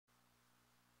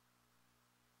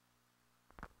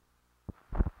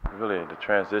really the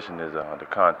transition is the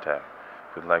contact.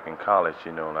 Because like in college,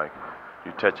 like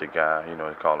you touch a guy,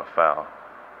 it's called a foul.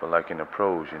 But like in the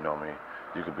pros, I mean,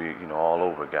 you could be, all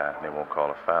over a guy and they won't call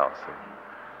a foul.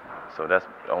 See? So that's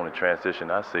the only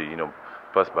transition I see,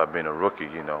 plus by being a rookie,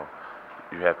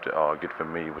 you have to get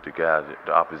familiar with the guys,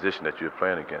 the opposition that you're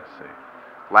playing against. See?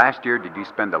 Last year, did you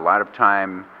spend a lot of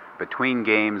time between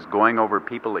games going over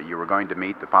people that you were going to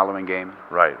meet the following game?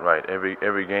 Right.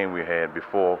 Every game we had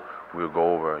before, we'll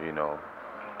go over,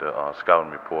 the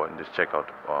scouting report and just check out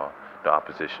the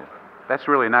opposition. That's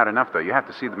really not enough, though. You have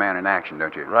to see the man in action,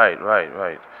 don't you? Right.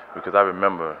 Because I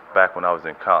remember back when I was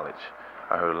in college,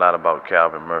 I heard a lot about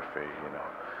Calvin Murphy,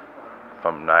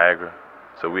 from Niagara.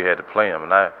 So we had to play him,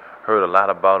 and I heard a lot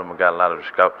about him and got a lot of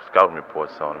scouting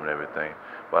reports on him and everything.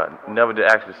 But I never did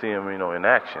actually see him, in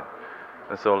action.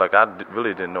 And so, like, I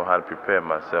really didn't know how to prepare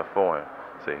myself for him.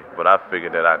 See, but I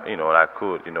figured that I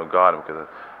could, guard him because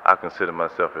I consider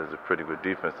myself as a pretty good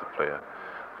defensive player.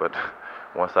 But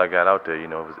once I got out there,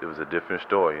 it was a different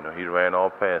story. He ran all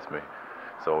past me.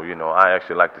 So, I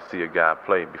actually like to see a guy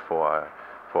play before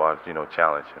I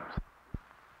challenge him.